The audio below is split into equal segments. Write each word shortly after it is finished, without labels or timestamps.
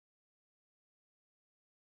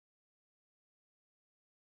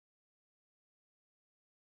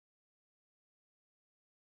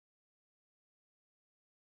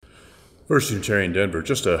First Unitarian Denver,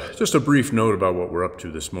 just a brief note about what we're up to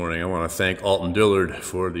this morning. I want to thank Alton Dillard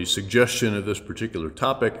for the suggestion of this particular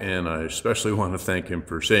topic, and I especially want to thank him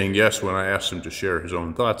for saying yes when I asked him to share his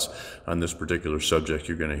own thoughts on this particular subject.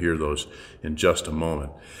 You're going to hear those in just a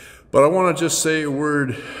moment. But I want to just say a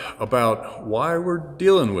word about why we're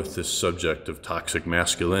dealing with this subject of toxic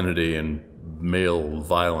masculinity and male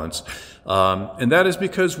violence. And that is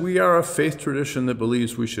because we are a faith tradition that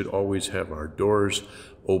believes we should always have our doors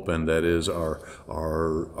open. That is,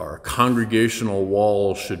 our congregational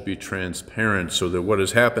walls should be transparent so that what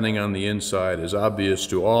is happening on the inside is obvious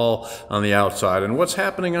to all on the outside. And what's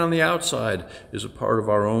happening on the outside is a part of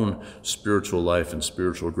our own spiritual life and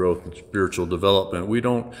spiritual growth and spiritual development. We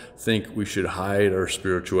don't think we should hide our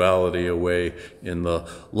spirituality away in the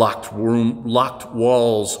locked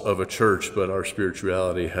walls of a church, but our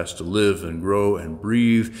spirituality has to live and grow and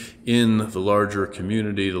breathe in the larger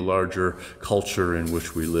community, the larger culture in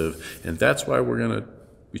which we live. And that's why we're going to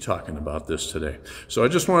be talking about this today. So I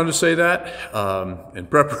just wanted to say that in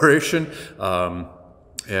preparation,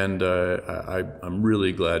 and I'm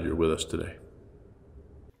really glad you're with us today.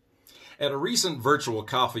 At a recent virtual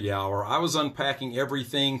coffee hour, I was unpacking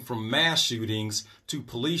everything from mass shootings to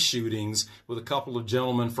police shootings with a couple of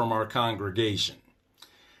gentlemen from our congregation.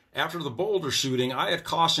 After the Boulder shooting, I had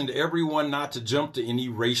cautioned everyone not to jump to any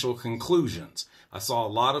racial conclusions. I saw a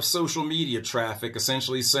lot of social media traffic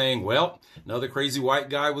essentially saying, well, another crazy white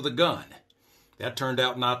guy with a gun. That turned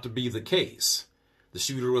out not to be the case. The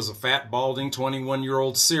shooter was a fat, balding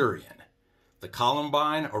 21-year-old Syrian. The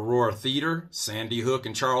Columbine, Aurora Theater, Sandy Hook,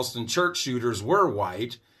 and Charleston Church shooters were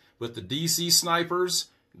white, but the D.C. snipers,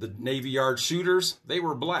 the Navy Yard shooters, they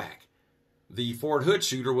were black. The Fort Hood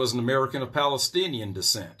shooter was an American of Palestinian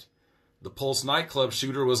descent. The Pulse nightclub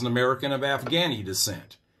shooter was an American of Afghani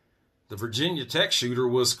descent. The Virginia Tech shooter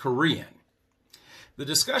was Korean. The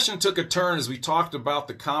discussion took a turn as we talked about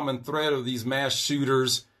the common thread of these mass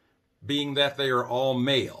shooters being that they are all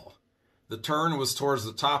male. The turn was towards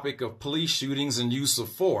the topic of police shootings and use of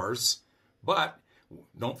force, but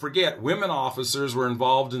don't forget, women officers were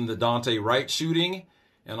involved in the Dante Wright shooting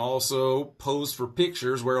and also posed for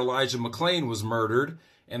pictures where Elijah McClain was murdered,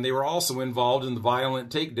 and they were also involved in the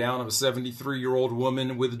violent takedown of a 73-year-old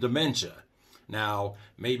woman with dementia. Now,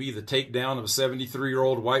 maybe the takedown of a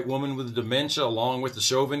 73-year-old white woman with dementia along with the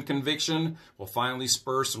Chauvin conviction will finally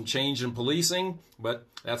spur some change in policing, but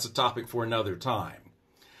that's a topic for another time.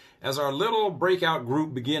 As our little breakout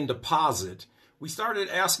group began to posit, we started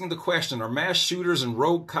asking the question, are mass shooters and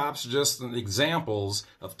rogue cops just examples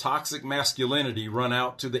of toxic masculinity run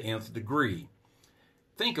out to the nth degree?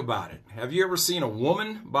 Think about it. Have you ever seen a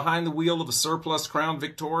woman behind the wheel of a surplus Crown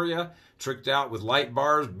Victoria, tricked out with light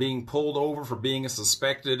bars, being pulled over for being a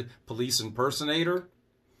suspected police impersonator?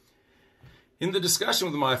 In the discussion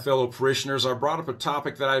with my fellow parishioners, I brought up a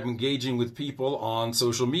topic that I'm engaging with people on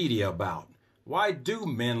social media about. Why do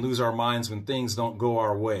men lose our minds when things don't go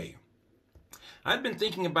our way? I'd been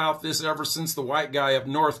thinking about this ever since the white guy up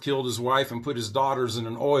north killed his wife and put his daughters in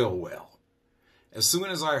an oil well. As soon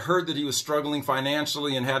as I heard that he was struggling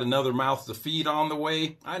financially and had another mouth to feed on the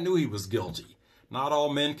way, I knew he was guilty. Not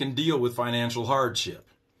all men can deal with financial hardship.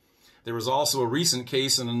 There was also a recent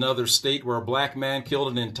case in another state where a black man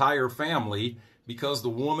killed an entire family because the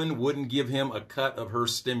woman wouldn't give him a cut of her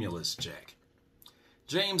stimulus check.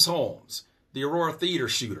 James Holmes, the Aurora Theater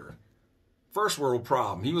shooter. First world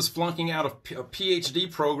problem. He was flunking out a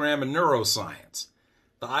PhD program in neuroscience.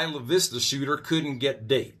 The Isla Vista shooter couldn't get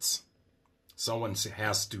dates. Someone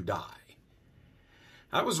has to die.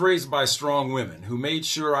 I was raised by strong women who made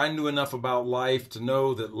sure I knew enough about life to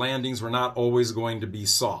know that landings were not always going to be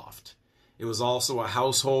soft. It was also a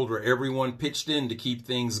household where everyone pitched in to keep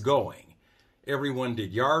things going. Everyone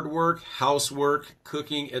did yard work, housework,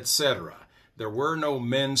 cooking, etc. There were no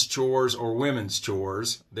men's chores or women's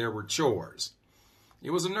chores. There were chores.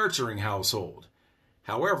 It was a nurturing household.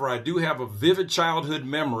 However, I do have a vivid childhood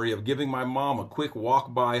memory of giving my mom a quick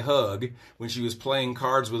walk-by hug when she was playing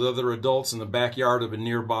cards with other adults in the backyard of a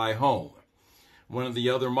nearby home. One of the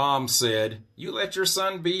other moms said, "You let your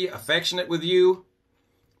son be affectionate with you?"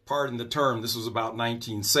 Pardon the term, this was about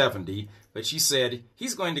 1970, but she said,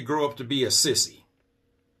 "He's going to grow up to be a sissy."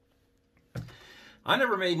 I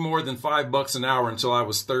never made more than $5 an hour until I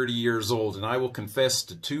was 30 years old, and I will confess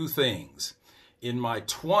to two things. In my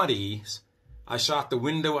 20s, I shot the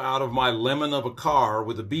window out of my lemon of a car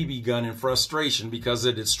with a BB gun in frustration because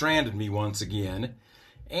it had stranded me once again.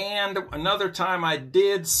 And another time I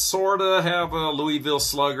did sort of have a Louisville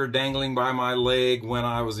Slugger dangling by my leg when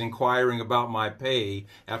I was inquiring about my pay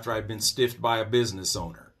after I'd been stiffed by a business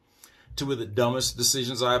owner. Two of the dumbest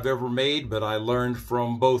decisions I've ever made, but I learned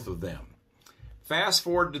from both of them. Fast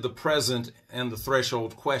forward to the present and the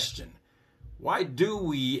threshold question. Why do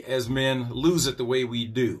we as men lose it the way we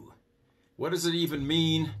do? What does it even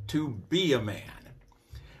mean to be a man?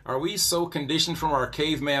 Are we so conditioned from our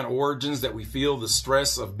caveman origins that we feel the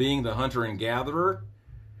stress of being the hunter and gatherer?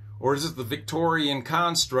 Or is it the Victorian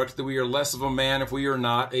construct that we are less of a man if we are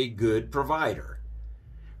not a good provider?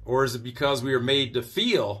 Or is it because we are made to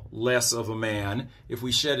feel less of a man if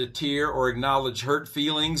we shed a tear or acknowledge hurt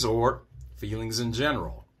feelings or feelings in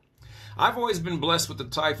general? I've always been blessed with the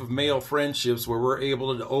type of male friendships where we're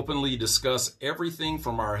able to openly discuss everything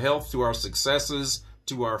from our health to our successes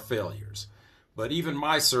to our failures. But even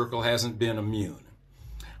my circle hasn't been immune.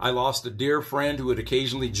 I lost a dear friend who had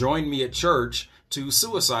occasionally joined me at church to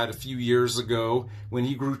suicide a few years ago when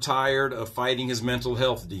he grew tired of fighting his mental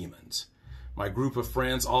health demons. My group of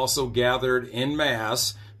friends also gathered en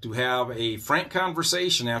masse to have a frank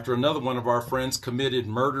conversation after another one of our friends committed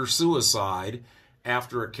murder-suicide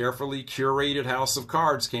after a carefully curated house of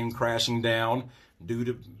cards came crashing down due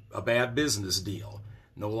to a bad business deal.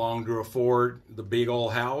 No longer afford the big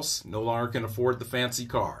old house, no longer can afford the fancy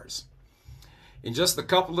cars. In just a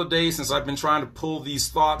couple of days since I've been trying to pull these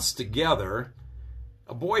thoughts together,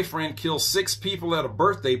 a boyfriend killed 6 people at a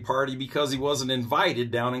birthday party because he wasn't invited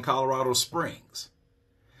down in Colorado Springs.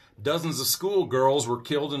 Dozens of schoolgirls were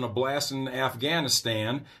killed in a blast in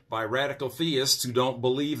Afghanistan by radical theists who don't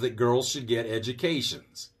believe that girls should get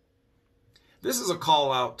educations. This is a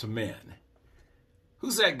call out to men.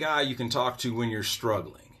 Who's that guy you can talk to when you're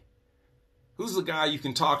struggling? Who's the guy you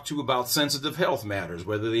can talk to about sensitive health matters,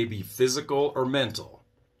 whether they be physical or mental?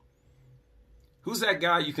 Who's that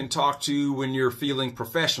guy you can talk to when you're feeling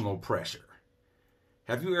professional pressure?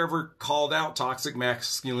 Have you ever called out toxic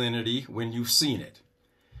masculinity when you've seen it?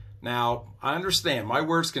 Now, I understand my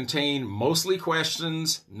words contain mostly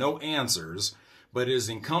questions, no answers, but it is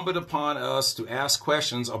incumbent upon us to ask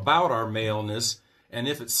questions about our maleness and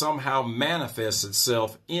if it somehow manifests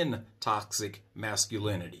itself in toxic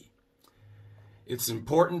masculinity. It's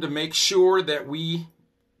important to make sure that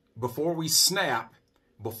before we snap,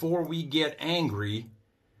 before we get angry,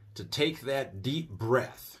 to take that deep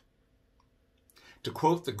breath. To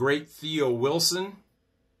quote the great Theo Wilson,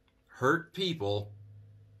 hurt people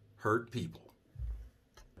hurt people.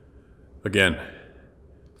 Again,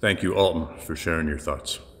 thank you, Alton, for sharing your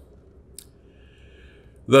thoughts.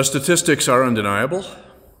 The statistics are undeniable.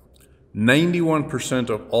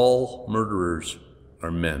 91% of all murderers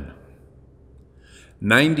are men.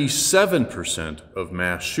 97% of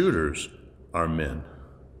mass shooters are men.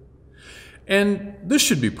 And this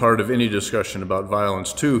should be part of any discussion about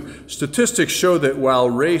violence, too. Statistics show that while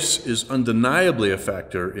race is undeniably a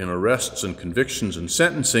factor in arrests and convictions and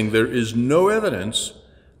sentencing, there is no evidence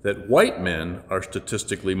that white men are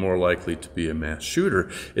statistically more likely to be a mass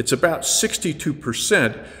shooter. It's about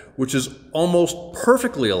 62%, which is almost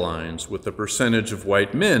perfectly aligns with the percentage of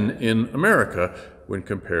white men in America when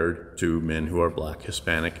compared to men who are black,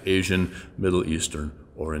 Hispanic, Asian, Middle Eastern,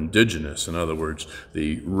 or indigenous. In other words,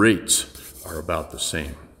 the rates are about the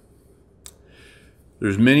same.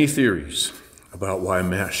 There's many theories about why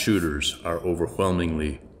mass shooters are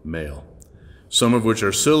overwhelmingly male, some of which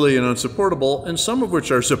are silly and unsupportable, and some of which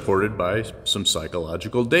are supported by some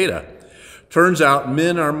psychological data. Turns out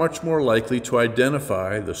men are much more likely to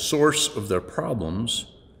identify the source of their problems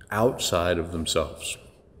outside of themselves.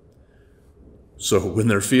 So when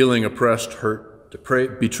they're feeling oppressed, hurt,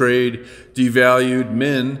 betrayed, devalued,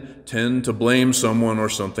 men tend to blame someone or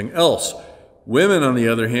something else. Women, on the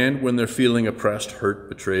other hand, when they're feeling oppressed, hurt,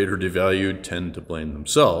 betrayed, or devalued, tend to blame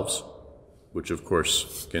themselves, which of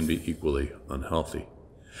course can be equally unhealthy.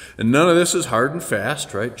 And none of this is hard and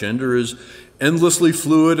fast, right? Gender is endlessly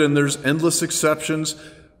fluid and there's endless exceptions,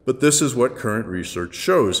 but this is what current research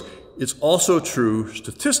shows. It's also true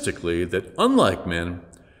statistically that unlike men,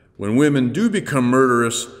 when women do become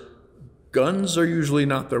murderous, guns are usually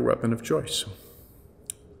not their weapon of choice.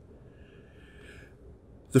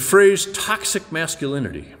 The phrase toxic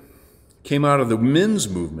masculinity came out of the men's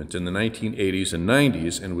movement in the 1980s and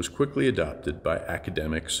 90s and was quickly adopted by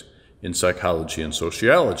academics in psychology and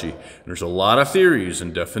sociology. And there's a lot of theories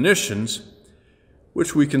and definitions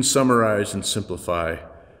which we can summarize and simplify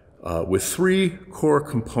with 3 core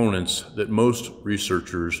components that most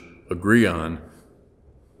researchers agree on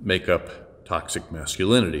make up toxic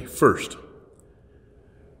masculinity. First,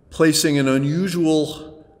 placing an unusual,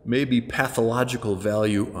 maybe pathological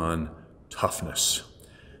value on toughness.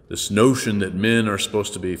 This notion that men are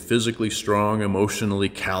supposed to be physically strong, emotionally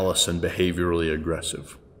callous, and behaviorally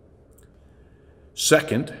aggressive.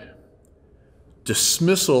 Second,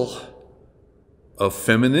 dismissal of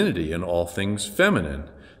femininity and all things feminine.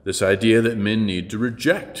 This idea that men need to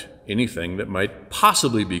reject anything that might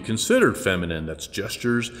possibly be considered feminine. That's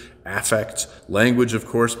gestures, affects, language, of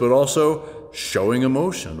course, but also showing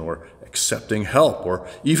emotion or accepting help or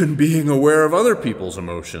even being aware of other people's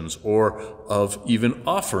emotions or of even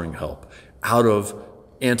offering help. Out of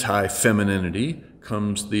anti-femininity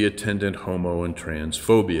comes the attendant homo and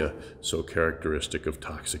transphobia, so characteristic of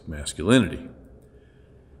toxic masculinity.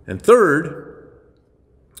 And third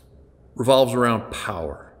revolves around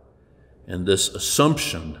power and this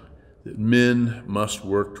assumption that men must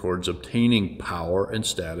work towards obtaining power and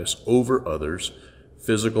status over others,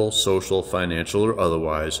 physical, social, financial, or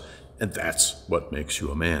otherwise, and that's what makes you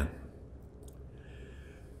a man.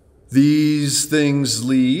 These things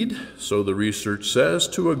lead, so the research says,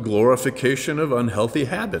 to a glorification of unhealthy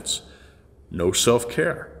habits. No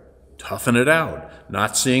self-care, toughen it out,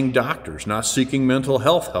 not seeing doctors, not seeking mental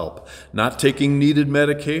health help, not taking needed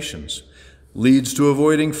medications. Leads to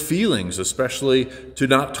avoiding feelings, especially to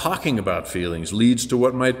not talking about feelings. Leads to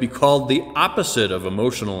what might be called the opposite of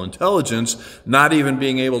emotional intelligence, not even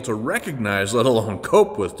being able to recognize, let alone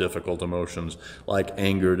cope with difficult emotions like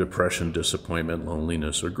anger, depression, disappointment,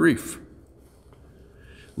 loneliness, or grief.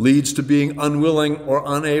 Leads to being unwilling or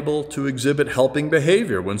unable to exhibit helping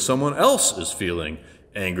behavior when someone else is feeling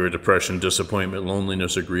anger, depression, disappointment,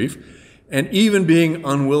 loneliness, or grief, and even being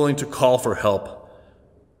unwilling to call for help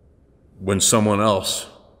when someone else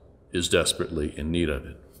is desperately in need of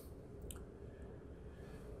it.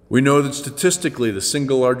 We know that statistically the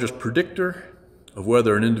single largest predictor of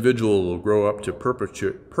whether an individual will grow up to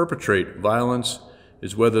perpetrate violence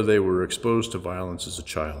is whether they were exposed to violence as a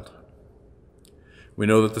child. We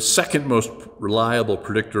know that the second most reliable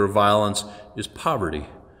predictor of violence is poverty,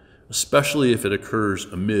 especially if it occurs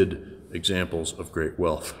amid examples of great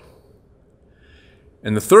wealth.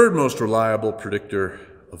 And the third most reliable predictor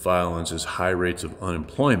of violence is high rates of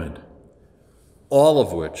unemployment, all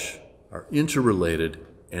of which are interrelated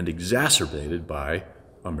and exacerbated by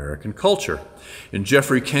American culture. In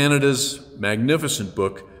Geoffrey Canada's magnificent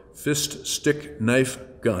book, Fist, Stick, Knife,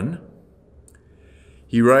 Gun,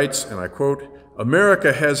 he writes, and I quote,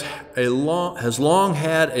 "America has long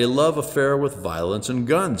had a love affair with violence and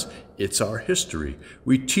guns. It's our history.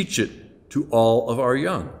 We teach it to all of our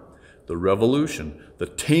young. The Revolution, the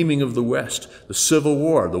taming of the West, the Civil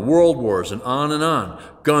War, the World Wars, and on,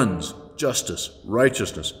 guns, justice,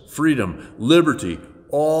 righteousness, freedom, liberty,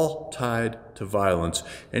 all tied to violence.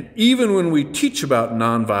 And even when we teach about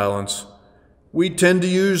nonviolence, we tend to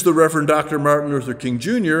use the Reverend Dr. Martin Luther King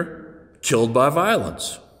Jr., killed by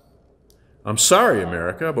violence. I'm sorry,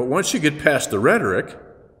 America, but once you get past the rhetoric,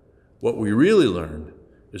 what we really learn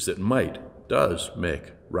is that might does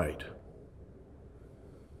make right."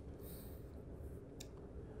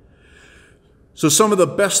 So some of the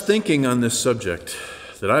best thinking on this subject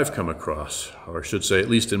that I've come across, or I should say, at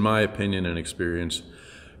least in my opinion and experience,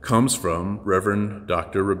 comes from Reverend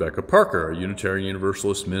Dr. Rebecca Parker, a Unitarian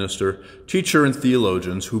Universalist minister, teacher, and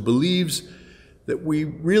theologian who believes that we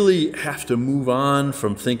really have to move on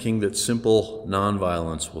from thinking that simple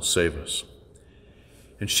nonviolence will save us.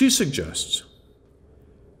 And she suggests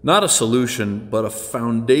not a solution, but a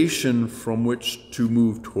foundation from which to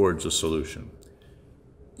move towards a solution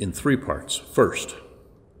in three parts. First,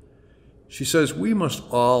 she says we must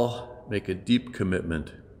all make a deep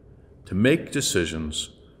commitment to make decisions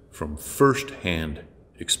from first-hand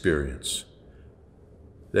experience.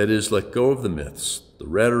 That is, let go of the myths, the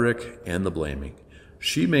rhetoric, and the blaming.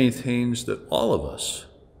 She maintains that all of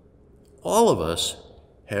us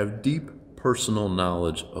have deep personal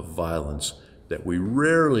knowledge of violence that we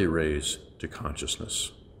rarely raise to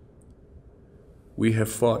consciousness. We have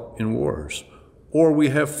fought in wars, or we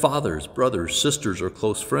have fathers, brothers, sisters, or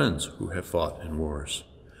close friends who have fought in wars.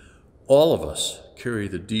 All of us carry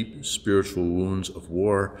the deep spiritual wounds of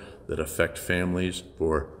war that affect families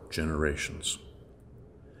for generations.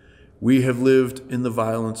 We have lived in the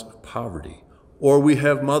violence of poverty, or we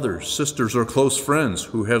have mothers, sisters, or close friends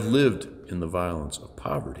who have lived in the violence of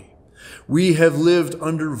poverty. We have lived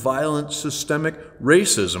under violent systemic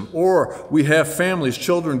racism, or we have families,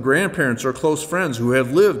 children, grandparents, or close friends who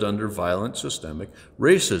have lived under violent systemic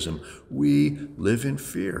racism. We live in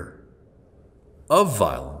fear of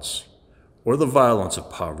violence or the violence of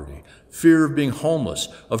poverty, fear of being homeless,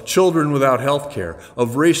 of children without health care,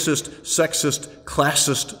 of racist, sexist,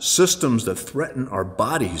 classist systems that threaten our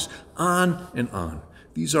bodies, on and on.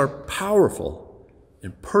 These are powerful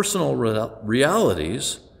and personal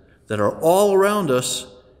realities that are all around us,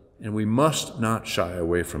 and we must not shy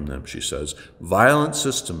away from them, she says. Violent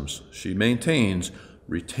systems, she maintains,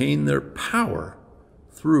 retain their power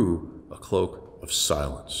through a cloak of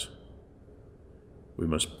silence. We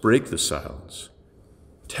must break the silence,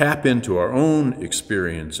 tap into our own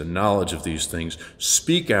experience and knowledge of these things,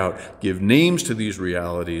 speak out, give names to these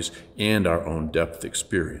realities and our own depth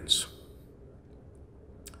experience.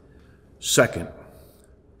 Second,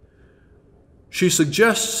 she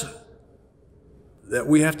suggests that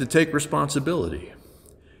we have to take responsibility.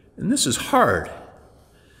 And this is hard,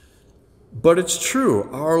 but it's true.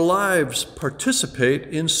 Our lives participate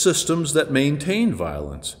in systems that maintain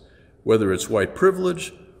violence, whether it's white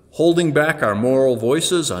privilege, holding back our moral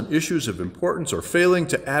voices on issues of importance, or failing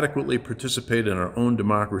to adequately participate in our own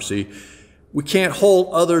democracy. We can't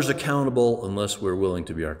hold others accountable unless we're willing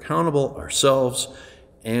to be accountable ourselves,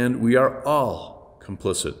 and we are all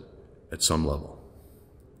complicit at some level.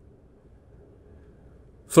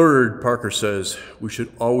 Third, Parker says we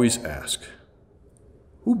should always ask,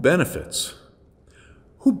 who benefits?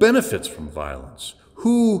 Who benefits from violence?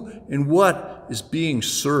 Who and what is being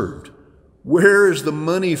served? Where is the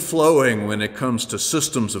money flowing when it comes to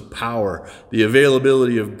systems of power, the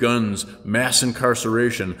availability of guns, mass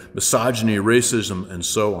incarceration, misogyny, racism, and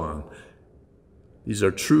so on? These are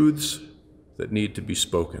truths that need to be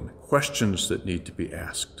spoken, questions that need to be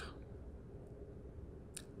asked.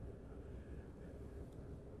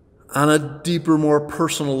 On a deeper, more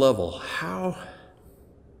personal level, how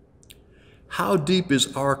deep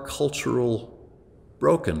is our cultural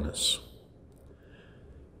brokenness?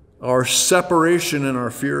 Our separation and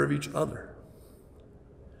our fear of each other?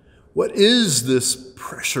 What is this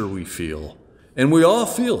pressure we feel, and we all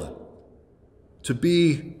feel it, to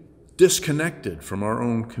be disconnected from our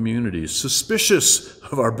own communities, suspicious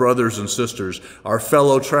of our brothers and sisters, our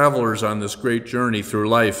fellow travelers on this great journey through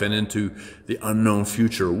life and into the unknown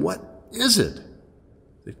future? What is it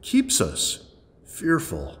that keeps us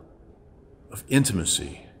fearful of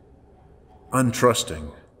intimacy,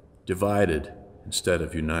 untrusting, divided instead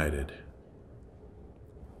of united?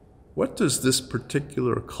 What does this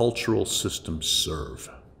particular cultural system serve?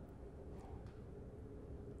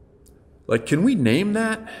 Like, can we name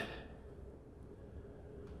that?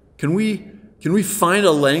 Can we find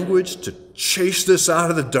a language to chase this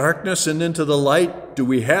out of the darkness and into the light? Do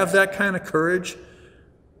we have that kind of courage?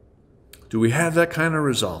 Do we have that kind of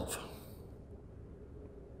resolve?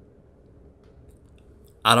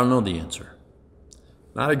 I don't know the answer.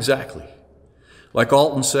 Not exactly. Like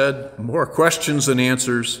Alton said, more questions than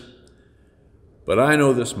answers. But I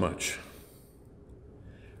know this much.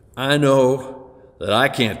 I know that I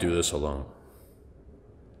can't do this alone.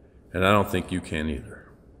 And I don't think you can either.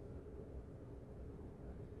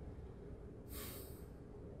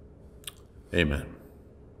 Amen.